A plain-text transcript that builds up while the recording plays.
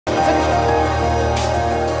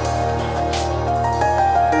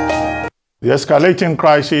The escalating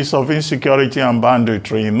crisis of insecurity and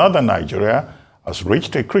banditry in northern Nigeria has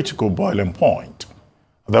reached a critical boiling point.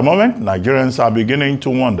 At the moment, Nigerians are beginning to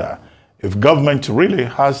wonder if government really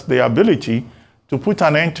has the ability to put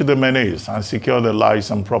an end to the menace and secure the lives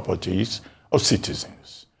and properties of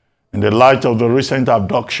citizens. In the light of the recent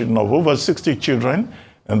abduction of over 60 children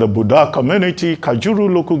in the Buddha community,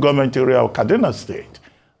 Kajuru local government area of Kaduna State,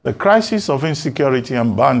 the crisis of insecurity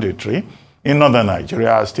and banditry in northern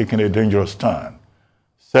Nigeria has taken a dangerous turn,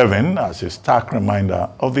 serving as a stark reminder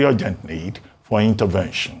of the urgent need for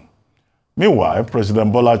intervention. Meanwhile,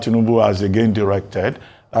 President Bola Tinubu has again directed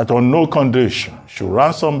that on no condition should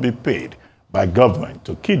ransom be paid by government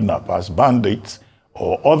to kidnappers, bandits,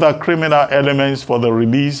 or other criminal elements for the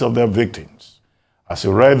release of their victims. As he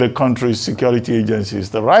read the country's security agencies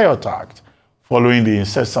the riot act following the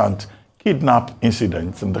incessant kidnap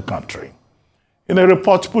incidents in the country. In a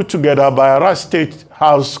report put together by our State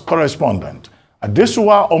House correspondent,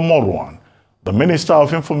 Umar, the Minister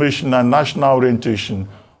of Information and National Orientation,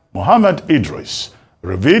 Mohammed Idris,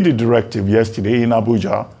 revealed the directive yesterday in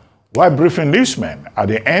Abuja while briefing newsmen at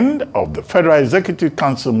the end of the Federal Executive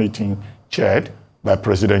Council meeting chaired by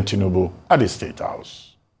President Tinubu at the State House.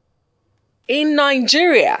 In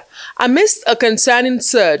Nigeria, amidst a concerning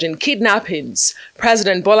surge in kidnappings,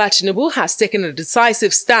 President Bola Tinubu has taken a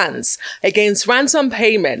decisive stance against ransom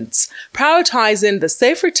payments, prioritizing the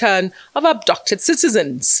safe return of abducted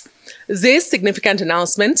citizens. This significant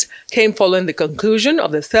announcement came following the conclusion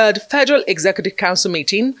of the third Federal Executive Council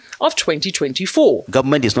meeting of 2024.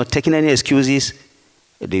 Government is not taking any excuses.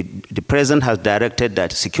 The President has directed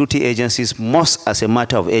that security agencies must, as a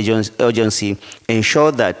matter of urgency,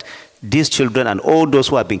 ensure that these children and all those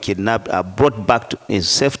who have been kidnapped are brought back in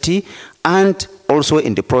safety, and also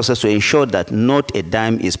in the process to ensure that not a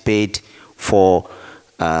dime is paid for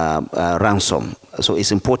ransom. So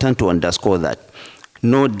it's important to underscore that.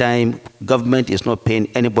 No dime, government is not paying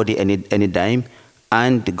anybody any dime,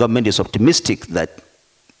 and the government is optimistic that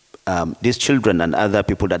these children and other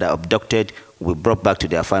people that are abducted will be brought back to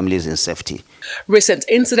their families in safety. Recent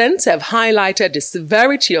incidents have highlighted the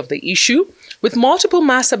severity of the issue, with multiple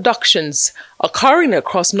mass abductions occurring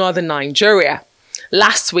across northern Nigeria.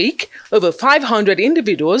 Last week, over 500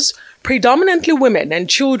 individuals, predominantly women and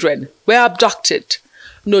children, were abducted.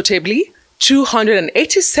 Notably,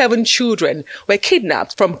 287 children were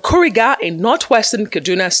kidnapped from Kuriga in northwestern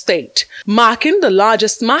Kaduna State, marking the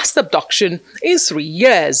largest mass abduction in 3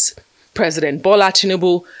 years. President Bola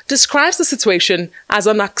Tinubu describes the situation as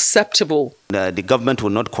unacceptable. The government will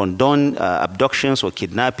not condone abductions or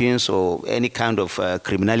kidnappings or any kind of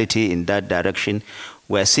criminality in that direction.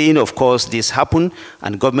 We're seeing, of course, this happen,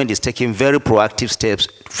 and government is taking very proactive steps,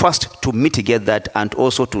 first to mitigate that and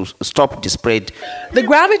also to stop the spread. The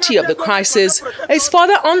gravity of the crisis is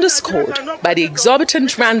further underscored by the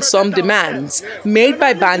exorbitant ransom demands made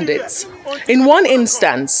by bandits. In one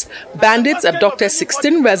instance, bandits abducted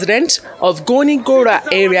 16 residents of Gonigora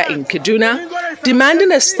area in Kaduna,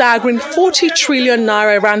 demanding a staggering 40 trillion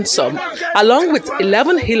naira ransom, along with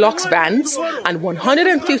 11 Hilux vans and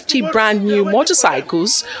 150 brand new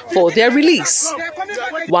motorcycles for their release.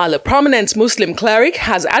 While a prominent Muslim cleric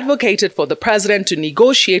has advocated for the president to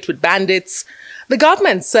negotiate with bandits, the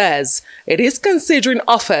government says it is considering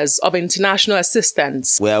offers of international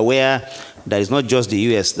assistance. We are aware that it's not just the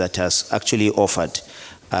US that has actually offered.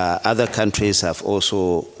 Other countries have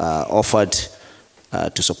also offered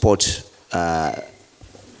to support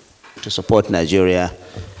Nigeria.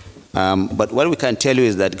 But what we can tell you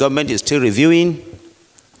is that government is still reviewing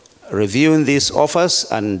these offers,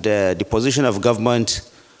 and the position of government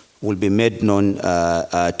will be made known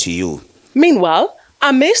to you. Meanwhile,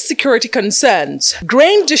 amidst security concerns,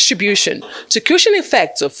 grain distribution to cushion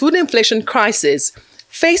effects of food inflation crisis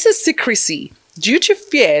faces secrecy due to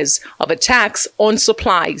fears of attacks on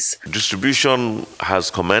supplies. Distribution has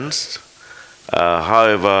commenced.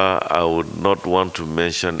 However, I would not want to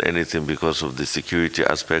mention anything because of the security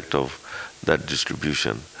aspect of that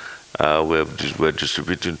distribution. We're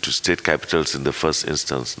distributing to state capitals in the first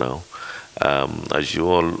instance now. As you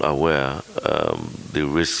all are aware, the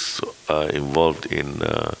risks involved in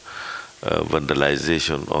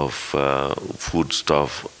vandalization of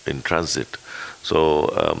foodstuff in transit. So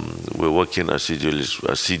we're working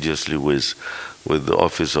assiduously with the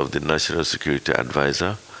Office of the National Security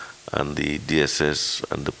Advisor and the DSS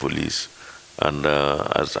and the police. And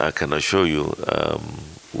as I can assure you,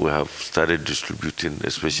 we have started distributing,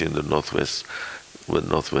 especially in the Northwest, with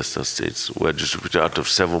northwestern states. We're distributed out of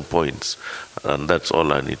 7 points, and that's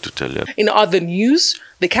all I need to tell you. In other news,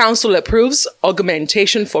 the council approves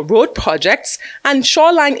augmentation for road projects and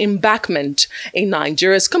shoreline embankment in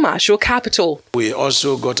Nigeria's commercial capital. We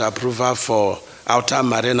also got approval for outer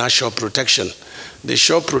marina shore protection. The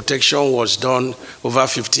shore protection was done over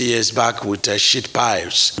 50 years back with sheet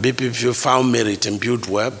piles. BPP found merit in build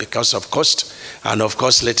well because of cost and, of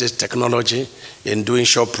course, latest technology in doing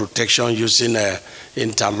shore protection using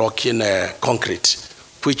interlocking concrete,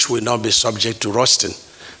 which will not be subject to rusting.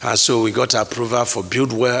 And so we got approval for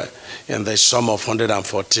build well in the sum of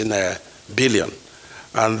 114 billion.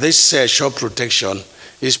 And this shore protection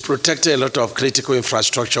is protecting a lot of critical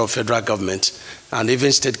infrastructure of federal government and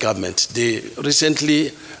even state government. They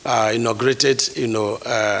recently inaugurated,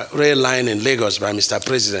 rail line in Lagos by Mr.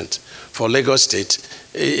 President for Lagos State.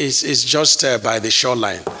 It's just by the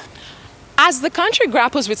shoreline. As the country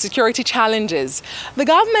grapples with security challenges, the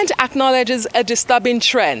government acknowledges a disturbing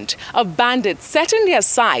trend of bandits setting their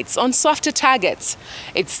sights on softer targets.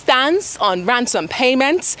 It stands on ransom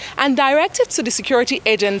payments and directives to the security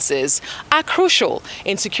agencies are crucial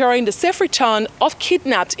in securing the safe return of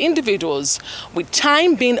kidnapped individuals, with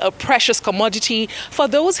time being a precious commodity for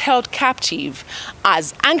those held captive,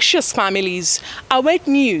 as anxious families await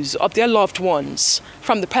news of their loved ones.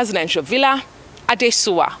 From the presidential villa,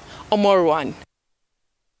 Adekoya, Umar. Joining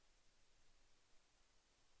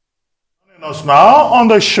us now on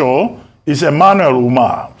the show is Emmanuel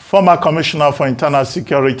Umar, former Commissioner for Internal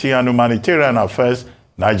Security and Humanitarian Affairs,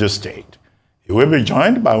 Niger State. He will be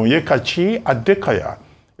joined by Adekoya,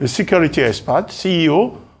 a security expert,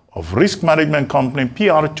 CEO of risk management company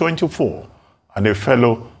PR24, and a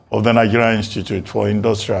fellow of the Nigerian Institute for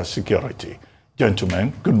Industrial Security.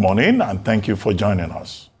 Gentlemen, good morning and thank you for joining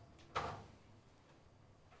us.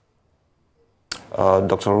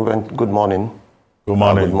 Dr. Ruben, good morning. Good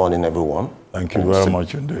morning. Good morning, everyone. Thank you very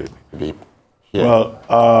much indeed. Well,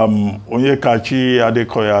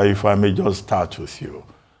 Adekoya, if I may just start with you.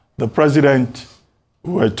 The president,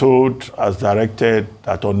 we were told, has directed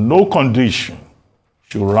that on no condition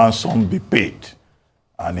should ransom be paid.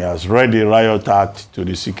 And he has read the riot act to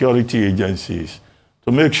the security agencies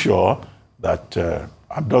to make sure that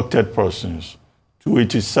abducted persons,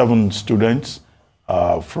 287 students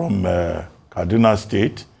from Kaduna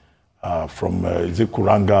State, from the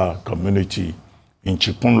Kuranga community in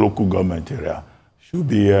Chikun local government area, should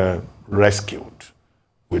be rescued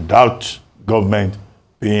without government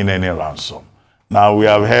paying any ransom. Now, we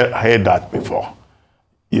have heard that before.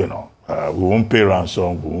 We won't pay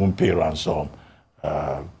ransom, we won't pay ransom.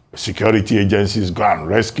 Security agencies go and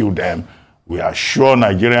rescue them. We assure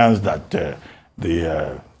Nigerians that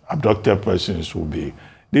the abducted persons will be.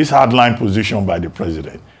 This hardline position by the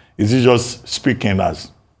president, is he just speaking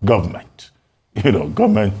as government?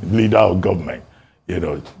 Government, leader of government,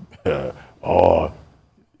 or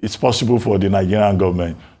it's possible for the Nigerian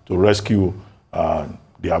government to rescue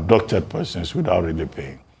the abducted persons without really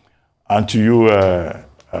paying. And to you,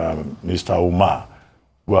 Mr. Umar,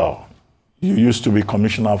 well, you used to be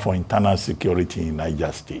Commissioner for Internal Security in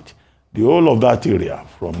Niger State. The whole of that area,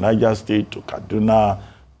 from Niger State to Kaduna,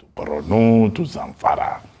 to Borno, to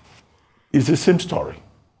Zamfara, it's the same story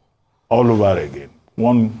all over again,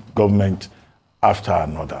 one government after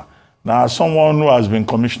another. Now, as someone who has been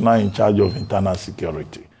commissioner in charge of internal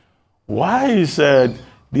security, why is the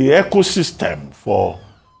ecosystem for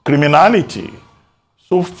criminality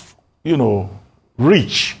so,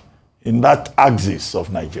 rich in that axis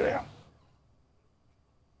of Nigeria?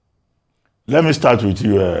 Let me start with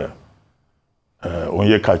you,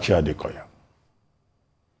 Adekoya.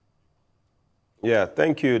 Yeah,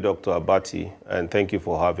 thank you, Dr. Abati, and thank you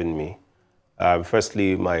for having me.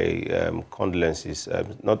 Firstly, my condolences,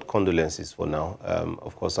 not condolences for now.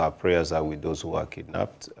 Of course, our prayers are with those who are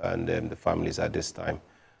kidnapped and the families at this time.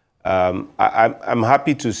 I'm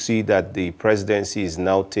happy to see that the presidency is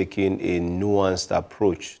now taking a nuanced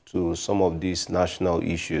approach to some of these national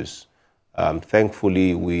issues.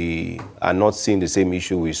 Thankfully, we are not seeing the same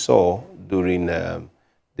issue we saw during the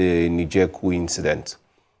Niger coup incident.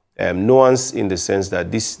 Nuance in the sense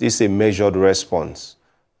that this is a measured response.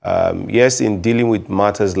 Yes, in dealing with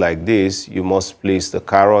matters like this, you must place the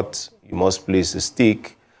carrot, you must place the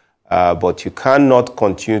stick, but you cannot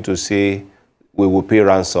continue to say, we will pay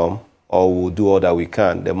ransom or we'll do all that we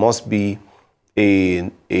can. There must be a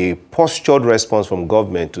postured response from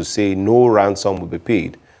government to say no ransom will be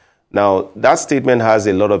paid. Now, that statement has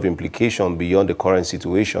a lot of implication beyond the current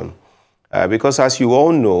situation. Because as you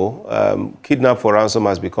all know, kidnap for ransom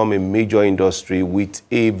has become a major industry with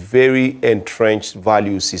a very entrenched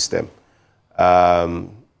value system.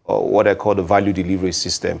 what I call the value delivery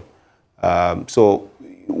system. So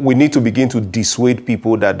we need to begin to dissuade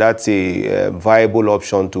people that that's a viable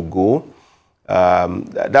option to go.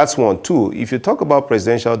 That's one. Two, if you talk about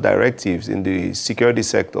presidential directives in the security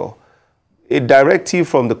sector, a directive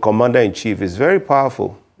from the commander-in-chief is very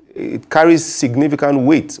powerful. It carries significant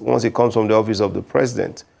weight once it comes from the office of the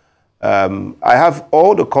president. I have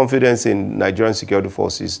all the confidence in Nigerian security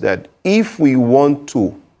forces that if we want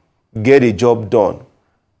to get a job done,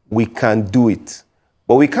 we can do it.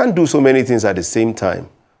 But we can't do so many things at the same time.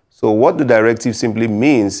 So what the directive simply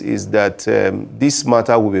means is that this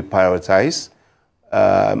matter will be prioritized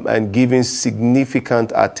and given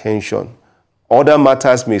significant attention. Other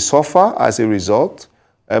matters may suffer as a result,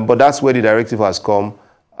 but that's where the directive has come.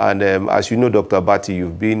 And as you know, Dr. Abati,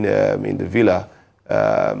 you've been in the villa.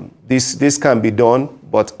 This can be done,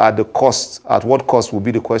 but at the cost. At what cost will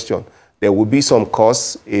be the question. There will be some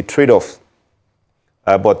costs, a trade-off.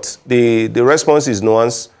 But the response is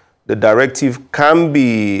nuanced. The directive can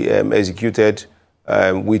be executed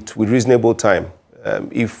with reasonable time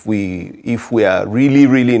if we are really,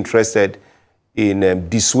 really interested in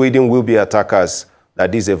dissuading will-be attackers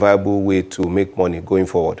that this is a viable way to make money going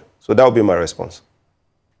forward. So that would be my response.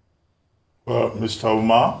 Well, Mr.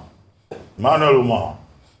 Umar, Manuel Umar,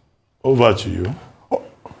 over to you.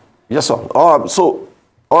 Yes, sir. All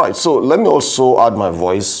right, so let me also add my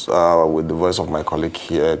voice with the voice of my colleague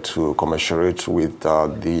here to commiserate with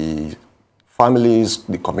the families,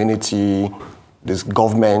 the community, this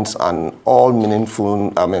government, and all meaningful,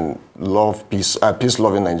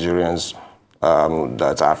 peace-loving Nigerians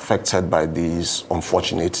that are affected by this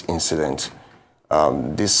unfortunate incident.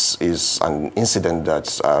 This is an incident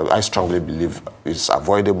that I strongly believe is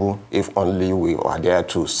avoidable if only we adhere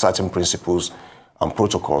to certain principles and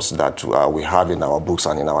protocols that we have in our books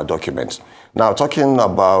and in our documents. Now, talking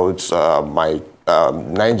about Niger,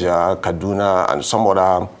 Kaduna, and some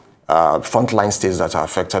other frontline states that are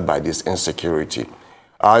affected by this insecurity,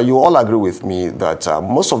 you all agree with me that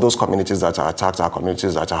most of those communities that are attacked are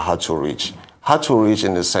communities that are hard to reach. Hard to reach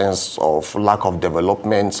in the sense of lack of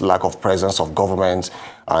development, lack of presence of government,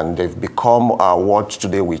 and they've become what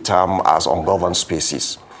today we term as ungoverned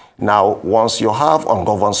spaces. Now, once you have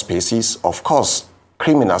ungoverned spaces, of course,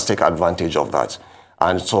 criminals take advantage of that.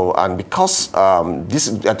 And because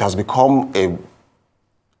it has become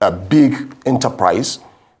a big enterprise,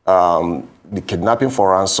 the kidnapping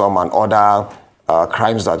for ransom and other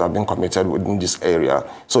crimes that have been committed within this area.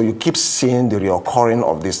 So you keep seeing the reoccurring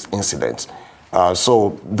of this incident.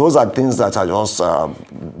 So those are things that are just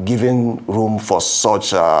giving room for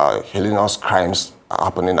such heinous crimes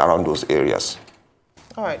happening around those areas.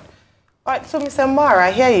 All right. So Mr. Umar,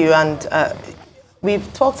 I hear you, and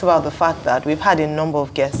we've talked about the fact that we've had a number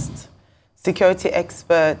of guests, security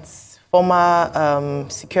experts, former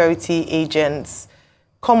security agents,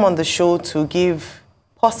 come on the show to give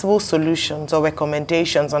possible solutions or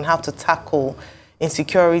recommendations on how to tackle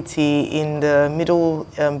insecurity in the middle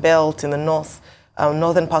belt, in the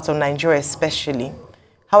northern part of Nigeria especially.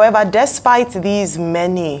 However, despite these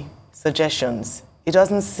many suggestions, it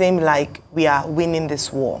doesn't seem like we are winning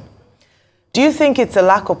this war. Do you think it's a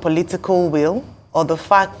lack of political will, or the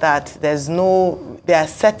fact that there are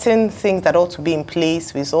certain things that ought to be in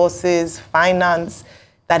place, resources, finance,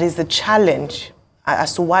 that is the challenge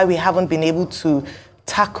as to why we haven't been able to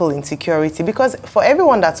tackle insecurity? Because for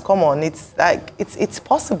everyone that's come on, it's like it's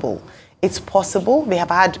possible. It's possible. We have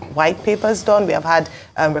had white papers done, we have had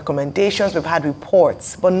recommendations, we've had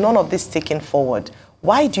reports, but none of this taken forward.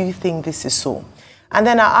 Why do you think this is so? And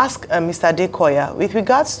then I ask Mr. Adekoya, with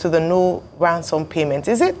regards to the no ransom payment,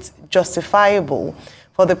 is it justifiable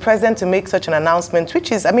for the president to make such an announcement, which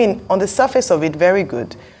is, I mean, on the surface of it, very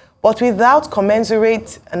good, but without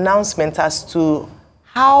commensurate announcement as to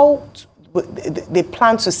how they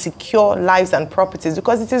plan to secure lives and properties?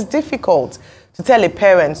 Because it is difficult to tell a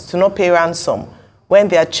parent to not pay ransom when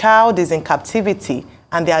their child is in captivity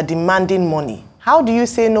and they are demanding money. How do you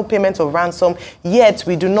say no payment of ransom, yet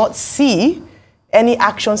we do not see any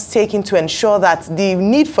actions taken to ensure that the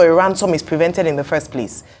need for a ransom is prevented in the first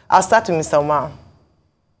place? I'll start with Mr. Umar.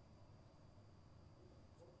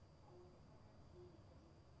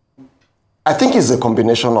 I think it's a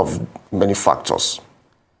combination of many factors.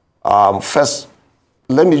 First,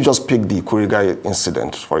 let me just pick the Kuriga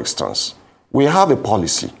incident, for instance. We have a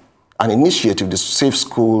policy, an initiative, the Safe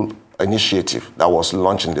School initiative that was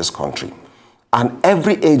launched in this country. And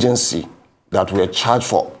every agency that we are charged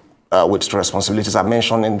for with responsibilities are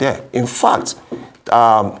mentioned in there. In fact,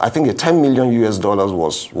 I think the $10 million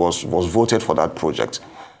was voted for that project.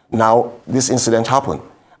 Now, this incident happened.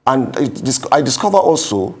 And I discover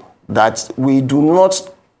also that we do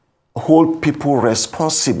not hold people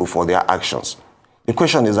responsible for their actions. The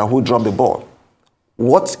question is that who dropped the ball?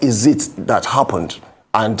 What is it that happened?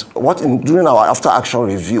 And during our after-action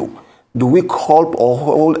review, do we call or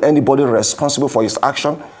hold anybody responsible for his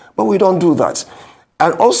action? But we don't do that.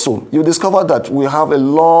 And also, you discover that we have a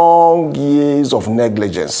long years of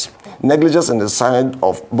negligence. Negligence in the side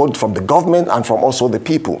of both from the government and from also the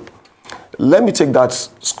people. Let me take that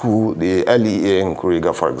school, the LEA in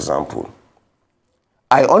Kuriga, for example.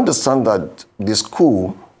 I understand that the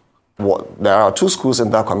school, there are 2 schools in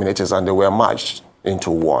that community and they were merged into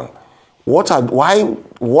one. What happened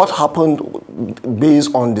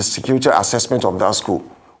based on the security assessment of that school?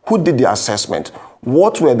 Who did the assessment?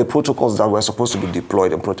 What were the protocols that were supposed to be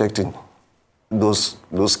deployed in protecting those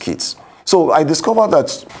kids? So I discovered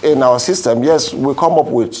that in our system, yes, we come up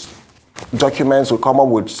with documents, we come up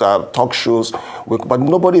with talk shows, but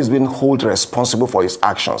nobody is being held responsible for his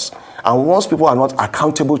actions. And once people are not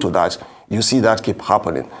accountable to that, you see that keep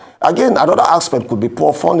happening. Again, another aspect could be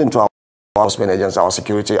poor funding to our enforcement agencies, our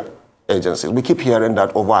security agencies. We keep hearing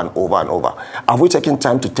that over and over and over. Have we taken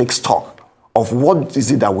time to take stock of what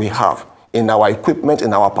is it that we have in our equipment,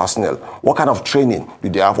 in our personnel? What kind of training do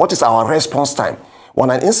they have? What is our response time? When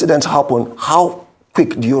an incident happens, how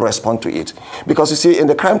quick do you respond to it? Because you see, in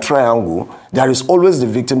the crime triangle, there is always the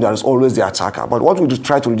victim, there is always the attacker. But what we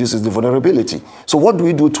try to reduce is the vulnerability. So what do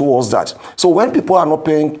we do towards that? So when people are not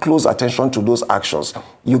paying close attention to those actions,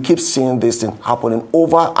 you keep seeing this thing happening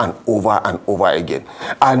over and over and over again.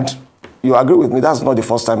 And you agree with me, that's not the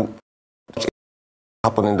first time it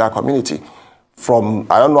happened in that community. I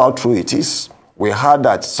don't know how true it is, we heard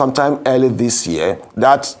that sometime early this year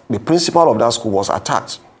that the principal of that school was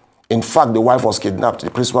attacked. In fact, the wife was kidnapped. The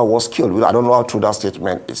principal was killed. I don't know how true that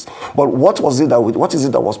statement is. But what is it that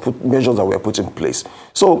was measures that were put in place?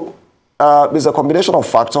 So there's a combination of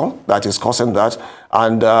factors that is causing that,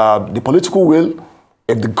 and the political will.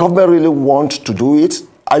 If the government really wants to do it,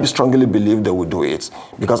 I strongly believe they will do it,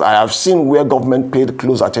 because I have seen where government paid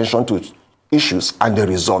close attention to issues and they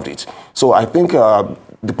resolved it. So I think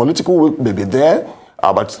the political will may be there,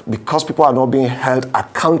 but because people are not being held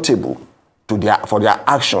accountable for their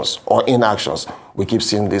actions or inactions, we keep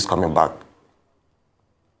seeing this coming back.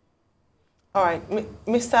 All right,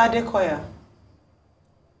 Mr. Adekoya.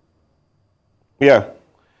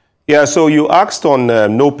 Yeah, so you asked on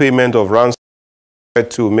no payment of ransom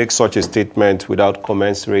to make such a statement without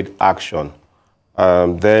commensurate action.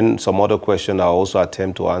 Then some other question I'll also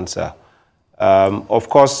attempt to answer. Of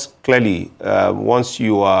course, clearly, once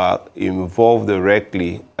you are involved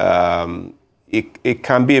directly, it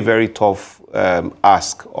can be a very tough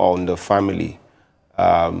ask on the family.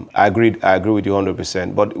 I agree with you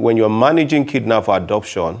 100%. But when you're managing kidnap for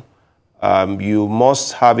adoption, you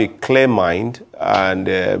must have a clear mind, and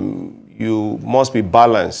you must be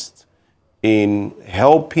balanced in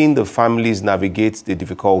helping the families navigate the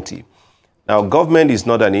difficulty. Now, government is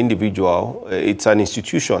not an individual, it's an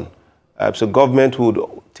institution. So government would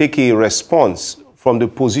take a response from the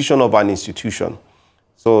position of an institution.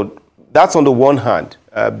 So that's on the one hand.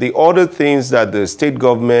 The other things that the state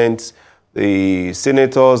government, the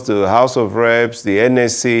senators, the House of Reps, the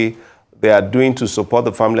NSA, they are doing to support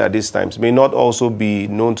the family at these times may not also be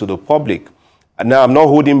known to the public. And now, I'm not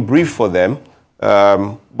holding brief for them,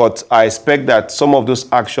 but I expect that some of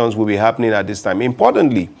those actions will be happening at this time.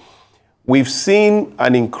 Importantly, we've seen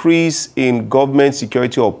an increase in government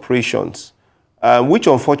security operations, which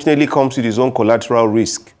unfortunately comes with its own collateral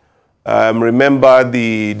risk. Remember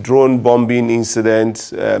the drone bombing incident,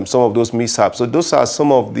 some of those mishaps. So those are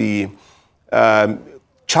some of the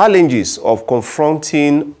challenges of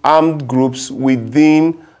confronting armed groups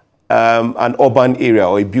within an urban area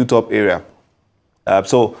or a built-up area.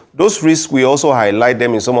 So those risks, we also highlight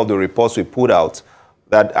them in some of the reports we put out,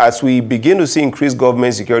 that as we begin to see increased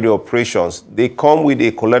government security operations, they come with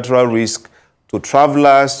a collateral risk to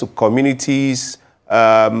travelers, to communities,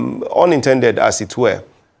 unintended as it were.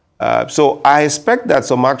 So I expect that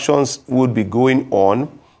some actions would be going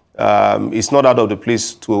on. It's not out of the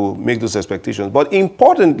place to make those expectations. But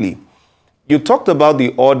importantly, you talked about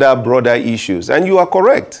the other broader issues, and you are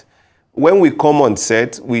correct. When we come on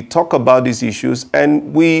set, we talk about these issues,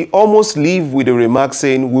 and we almost leave with a remark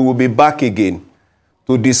saying we will be back again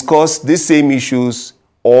to discuss these same issues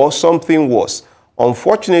or something worse.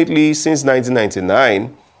 Unfortunately, since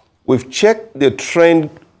 1999, we've checked the trend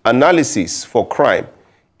analysis for crime.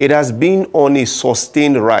 It has been on a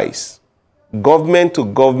sustained rise. Government to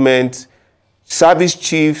government, service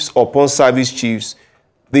chiefs upon service chiefs,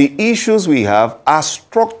 the issues we have are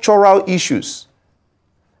structural issues.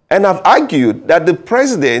 And I've argued that the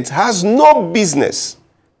president has no business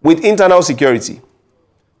with internal security.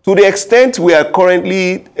 to the extent we are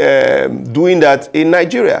currently doing that in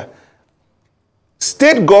Nigeria.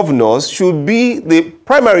 State governors should be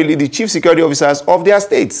primarily the chief security officers of their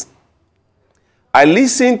states. I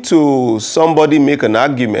listened to somebody make an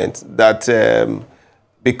argument that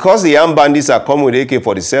because the armed bandits are coming with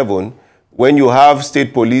AK-47, when you have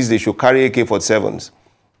state police, they should carry AK-47s.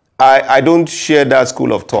 I don't share that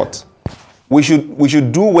school of thought. We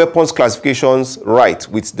should do weapons classifications right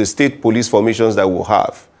with the state police formations that we'll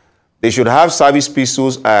have. They should have service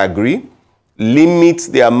pistols, I agree. Limit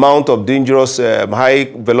the amount of dangerous,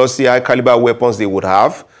 high-velocity, high-caliber weapons they would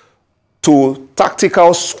have to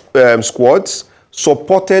tactical squads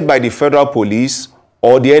supported by the federal police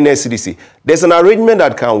or the NSCDC. There's an arrangement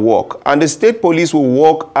that can work, and the state police will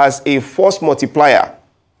work as a force multiplier,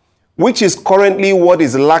 which is currently what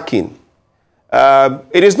is lacking.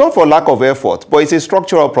 It is not for lack of effort, but it's a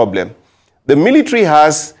structural problem. The military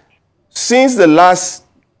has, since the last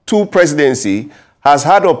 2 presidencies, has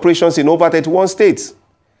had operations in over 31 states.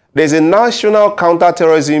 There's a national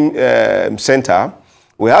counterterrorism center.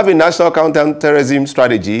 We have a national counterterrorism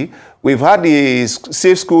strategy. We've had the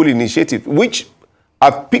Safe School Initiative, which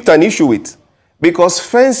I've picked an issue with, because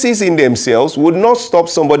fences in themselves would not stop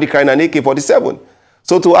somebody carrying an AK-47.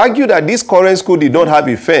 So to argue that this current school did not have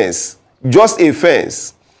a fence, just a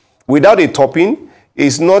fence, without a topping,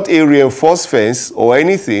 is not a reinforced fence or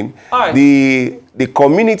anything. Right. The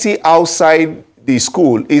community outside the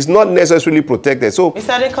school is not necessarily protected. So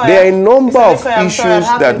there are a number of issues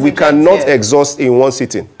that we cannot exhaust in one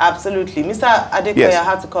sitting. Absolutely. Mr. Adekoya, yes. I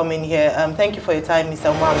had to come in here. Thank you for your time,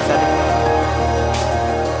 Mr. Umar.